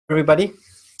Everybody,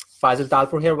 Faisal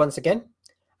Talpur here once again.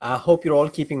 I hope you're all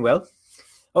keeping well.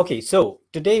 Okay, so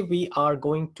today we are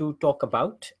going to talk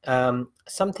about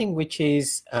something which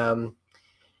is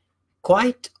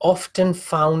quite often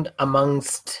found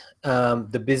amongst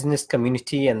the business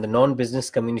community and the non-business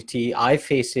community. I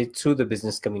face it through the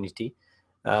business community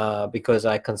because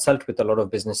I consult with a lot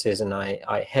of businesses and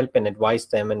I help and advise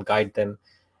them and guide them.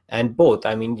 And both,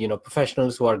 I mean,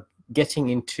 professionals who are getting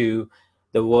into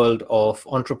the world of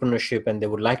entrepreneurship and they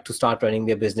would like to start running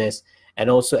their business, and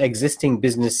also existing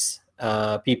business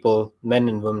people, men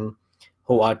and women,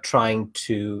 who are trying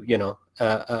to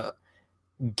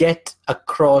get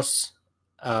across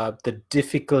the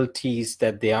difficulties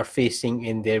that they are facing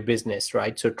in their business,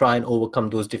 right? So try and overcome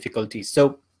those difficulties.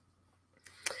 So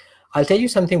I'll tell you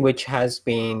something which has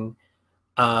been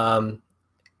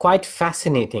quite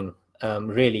fascinating,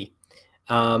 really.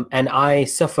 And I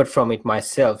suffered from it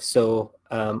myself. So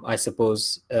I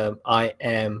suppose I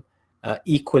am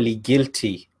equally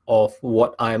guilty of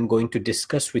what I am going to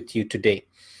discuss with you today.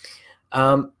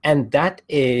 And that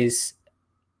is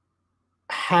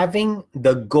having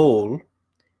the goal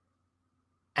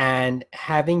and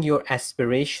having your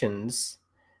aspirations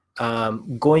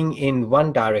going in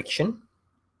one direction,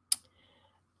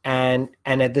 and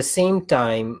at the same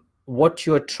time, what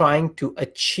you're trying to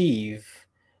achieve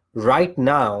right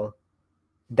now,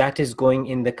 that is going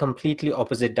in the completely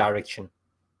opposite direction.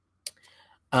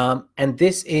 And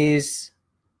this is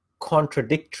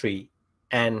contradictory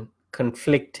and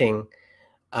conflicting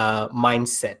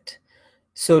mindset.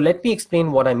 So let me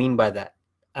explain what I mean by that.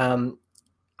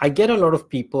 I get a lot of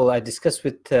people, I discuss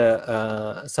with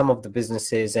some of the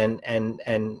businesses, and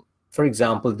for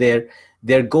example,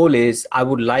 their goal is, I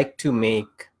would like to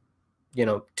make,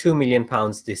 2 million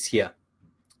pounds this year,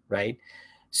 right?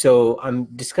 So I'm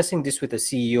discussing this with a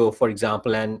CEO, for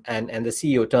example, and the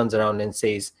CEO turns around and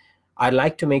says, I'd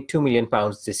like to make 2 million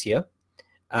pounds this year.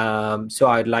 So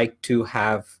I'd like to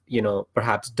have,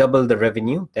 perhaps double the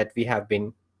revenue that we have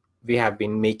been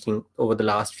making over the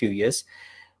last few years.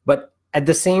 But at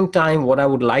the same time, what I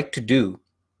would like to do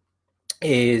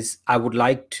is I would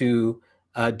like to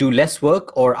do less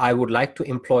work, or I would like to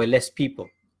employ less people,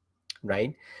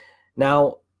 right?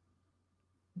 Now,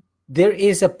 there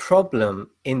is a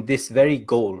problem in this very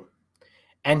goal,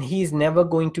 and he's never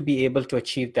going to be able to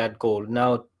achieve that goal.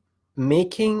 Now,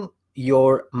 making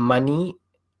your money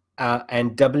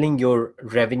and doubling your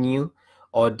revenue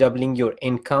or doubling your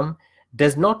income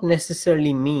does not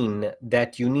necessarily mean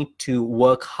that you need to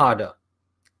work harder.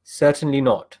 Certainly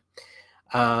not.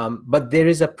 But there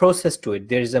is a process to it.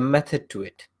 There is a method to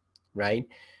it, right?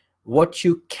 What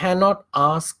you cannot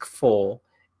ask for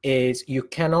is, you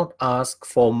cannot ask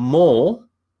for more,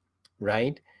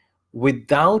 right,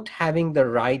 without having the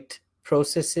right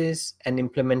processes and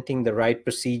implementing the right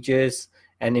procedures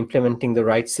and implementing the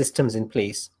right systems in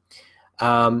place.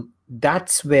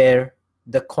 That's where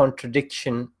the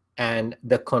contradiction and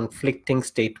the conflicting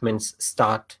statements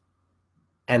start.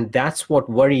 And that's what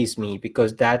worries me,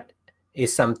 because that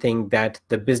is something that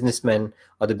the businessman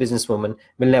or the businesswoman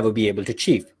will never be able to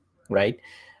achieve, right?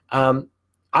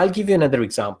 I'll give you another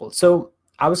example. So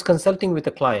I was consulting with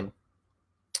a client,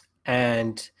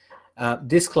 and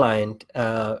this client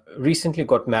recently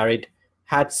got married,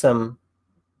 had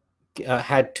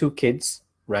two kids,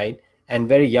 right? And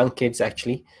very young kids,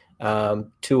 actually.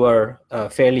 Two are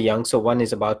fairly young. So one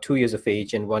is about 2 years of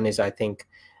age, and one is, I think,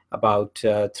 about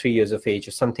 3 years of age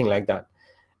or something like that.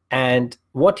 And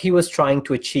what he was trying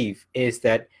to achieve is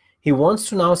that he wants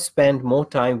to now spend more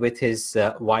time with his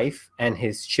wife and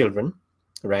his children,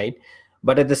 right?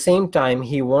 But at the same time,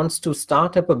 he wants to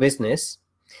start up a business,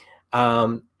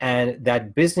 and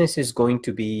that business is going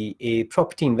to be a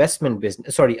property investment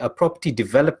business, sorry, a property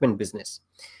development business.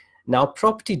 Now,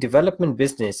 property development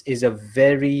business is a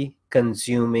very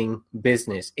consuming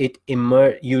business.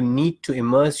 You need to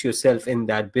immerse yourself in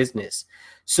that business.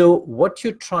 So what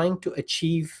you're trying to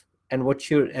achieve, and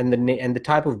the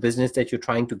type of business that you're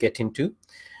trying to get into,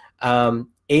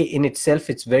 in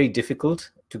itself, it's very difficult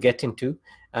to get into,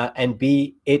 and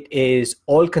B, it is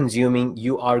all consuming.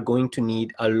 You are going to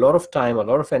need a lot of time, a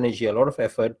lot of energy, a lot of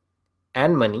effort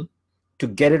and money to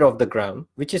get it off the ground,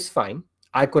 which is fine.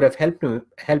 I could have helped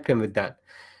him with that.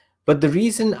 But the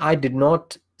reason I did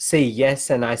not say yes,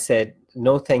 and I said,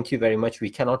 no, thank you very much, we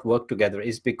cannot work together,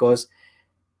 is because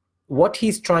what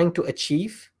he's trying to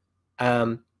achieve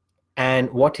and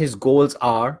what his goals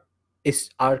are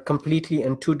completely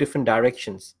in two different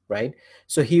directions, right?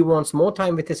 So he wants more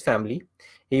time with his family.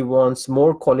 He wants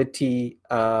more quality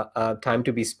time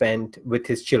to be spent with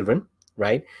his children,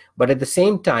 right? But at the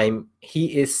same time,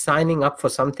 he is signing up for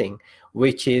something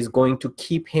which is going to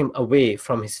keep him away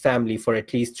from his family for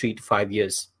at least 3 to 5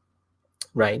 years,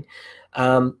 right?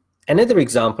 Another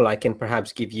example I can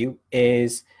perhaps give you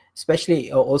is,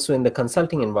 especially also in the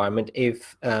consulting environment,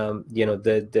 if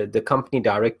the company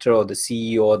director or the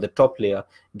CEO or the top layer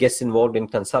gets involved in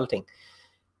consulting,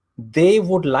 they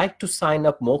would like to sign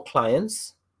up more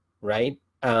clients, right,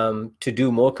 to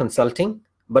do more consulting,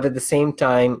 but at the same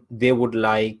time they would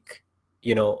like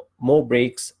more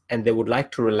breaks, and they would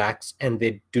like to relax, and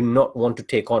they do not want to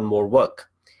take on more work.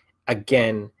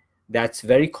 Again, that's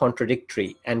very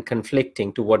contradictory and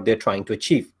conflicting to what they're trying to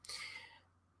achieve.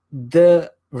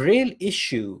 The real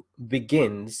issue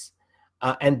begins,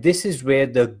 and this is where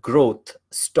the growth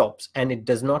stops, and it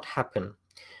does not happen.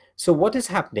 So what is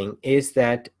happening is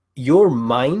that your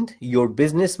mind, your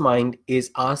business mind,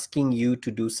 is asking you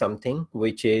to do something,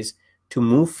 which is to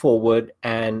move forward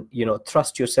and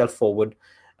thrust yourself forward,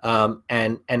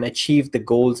 and achieve the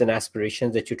goals and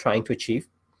aspirations that you're trying to achieve.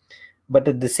 But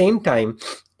at the same time,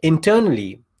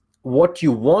 internally, what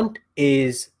you want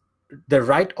is the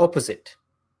right opposite.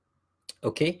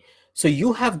 Okay, so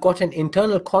you have got an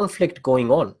internal conflict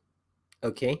going on.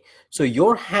 Okay, so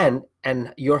your hand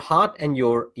and your heart and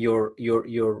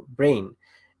your brain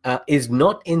is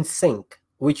not in sync,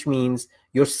 which means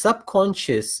your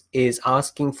subconscious is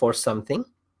asking for something,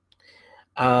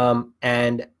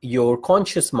 and your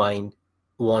conscious mind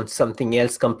wants something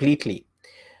else completely.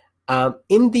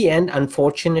 In the end,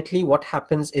 unfortunately, what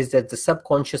happens is that the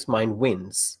subconscious mind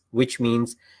wins, which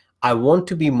means I want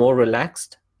to be more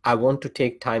relaxed, I want to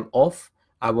take time off,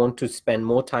 I want to spend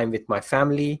more time with my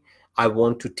family, I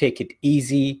want to take it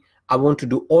easy, I want to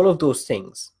do all of those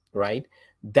things, right?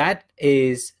 That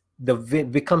is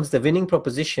becomes the winning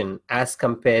proposition, as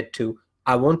compared to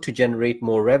I want to generate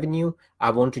more revenue,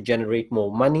 I want to generate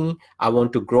more money, I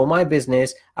want to grow my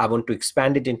business, I want to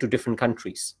expand it into different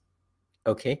countries.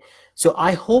 Okay, so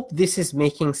I hope this is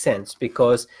making sense,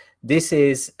 because this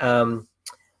is,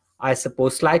 I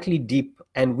suppose, slightly deep,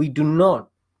 and we do not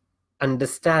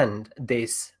understand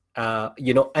this,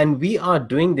 and we are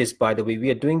doing this, by the way,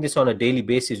 we are doing this on a daily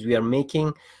basis. We are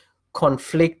making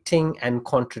conflicting and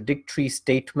contradictory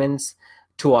statements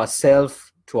to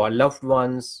ourselves, to our loved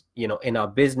ones, in our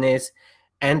business.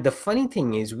 And the funny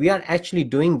thing is, we are actually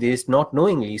doing this not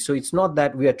knowingly. So it's not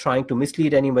that we are trying to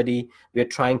mislead anybody, we are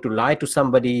trying to lie to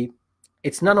somebody.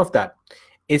 It's none of that.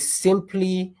 It's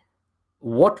simply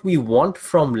what we want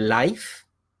from life,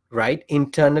 right,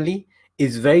 internally,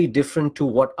 is very different to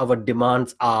what our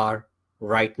demands are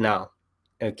right now.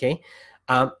 Okay,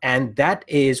 and that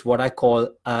is what I call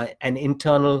an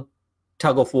internal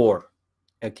tug of war.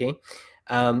 Okay,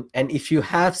 and if you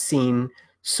have seen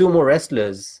sumo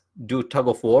wrestlers do tug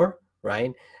of war,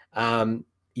 right,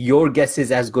 your guess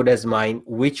is as good as mine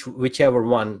whichever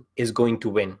one is going to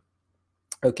win.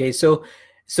 Okay, so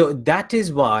that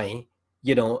is why,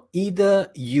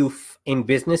 either in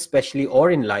business especially, or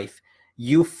in life,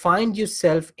 you find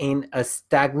yourself in a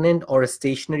stagnant or a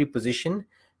stationary position,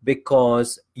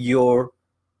 because your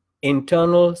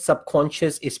internal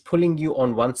subconscious is pulling you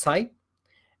on one side,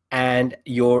 and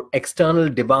your external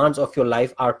demands of your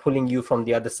life are pulling you from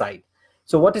the other side.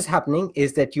 So what is happening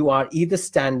is that you are either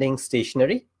standing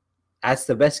stationary, as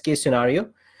the best case scenario,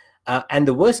 and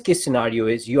the worst case scenario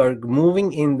is you are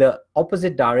moving in the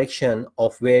opposite direction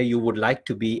of where you would like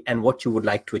to be and what you would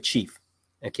like to achieve.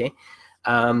 Okay,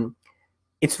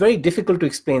 it's very difficult to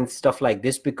explain stuff like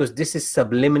this, because this is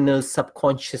subliminal,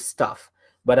 subconscious stuff,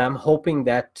 but I'm hoping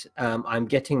that I'm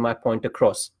getting my point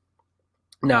across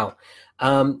now.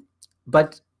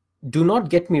 But do not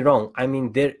get me wrong, I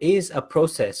mean, there is a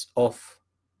process of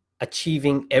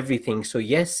achieving everything. So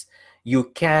yes, you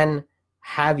can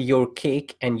have your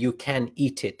cake and you can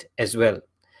eat it as well,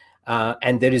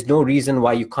 and there is no reason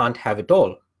why you can't have it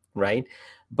all, right?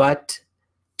 But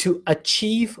to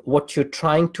achieve what you're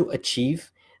trying to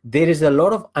achieve, there is a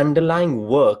lot of underlying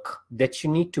work that you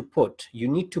need to put. You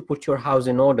need to put your house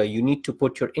in order, you need to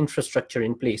put your infrastructure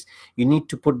in place, you need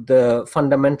to put the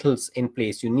fundamentals in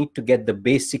place, you need to get the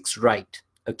basics right.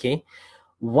 Okay,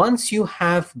 once you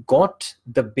have got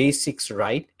the basics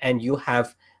right, and you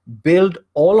have built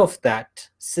all of that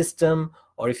system,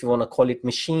 or if you want to call it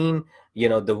machine,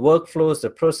 the workflows, the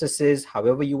processes,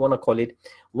 however you want to call it,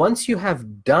 once you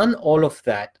have done all of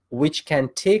that, which can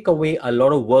take away a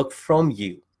lot of work from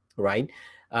you, right,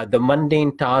 the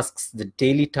mundane tasks, the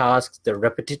daily tasks, the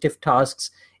repetitive tasks,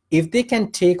 if they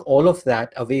can take all of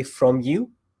that away from you,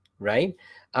 right,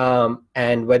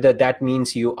 and whether that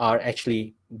means you are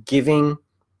actually giving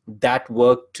that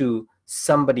work to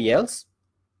somebody else,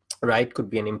 right, could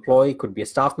be an employee, could be a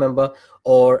staff member,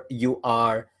 or you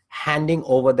are handing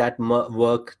over that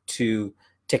work to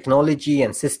technology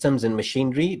and systems and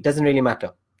machinery, doesn't really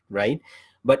matter, right?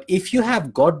 But if you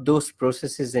have got those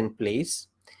processes in place,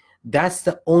 that's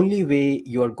the only way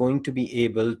you're going to be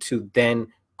able to then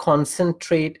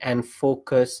concentrate and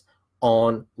focus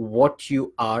on what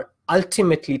you are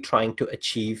ultimately trying to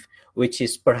achieve, which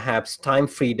is perhaps time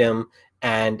freedom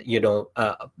and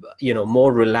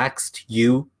more relaxed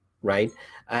you, right?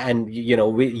 And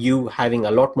with you having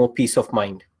a lot more peace of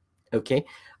mind. Okay.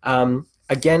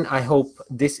 Again, I hope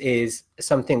this is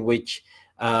something which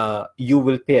you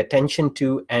will pay attention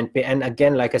to, and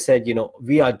again, like I said,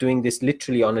 we are doing this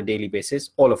literally on a daily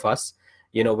basis, all of us,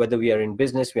 whether we are in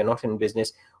business, we are not in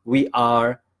business, we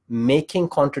are making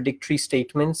contradictory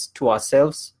statements to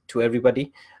ourselves, to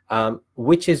everybody,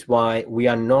 which is why we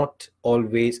are not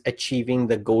always achieving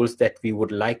the goals that we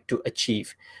would like to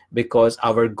achieve, because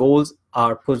our goals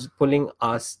are pulling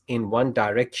us in one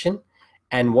direction,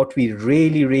 and what we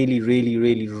really, really, really,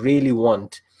 really, really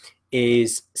want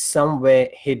is somewhere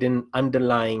hidden,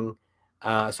 underlying,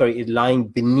 lying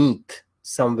beneath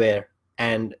somewhere,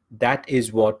 and that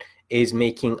is what is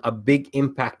making a big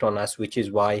impact on us, which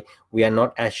is why we are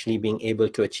not actually being able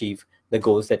to achieve the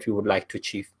goals that we would like to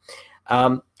achieve.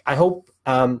 I hope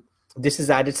this has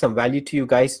added some value to you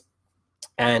guys.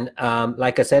 And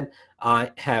like I said,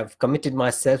 I have committed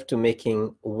myself to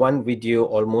making one video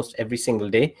almost every single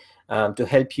day to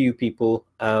help you people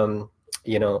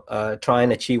try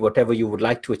and achieve whatever you would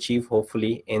like to achieve,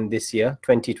 hopefully in this year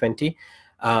 2020.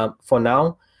 For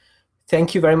now,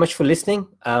 thank you very much for listening.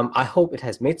 I hope it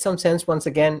has made some sense once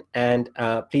again, and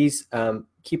please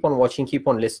keep on watching, keep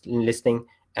on listening,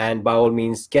 and by all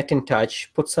means get in touch,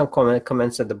 put some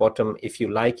comments at the bottom if you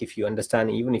like, if you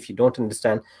understand. Even if you don't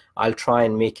understand, I'll try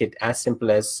and make it as simple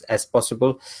as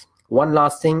possible. One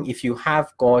last thing, if you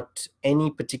have got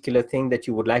any particular thing that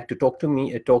you would like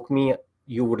to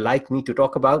you would like me to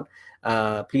talk about,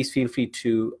 please feel free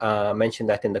to mention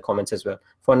that in the comments as well.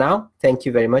 For now, thank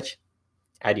you very much.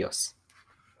 Adios.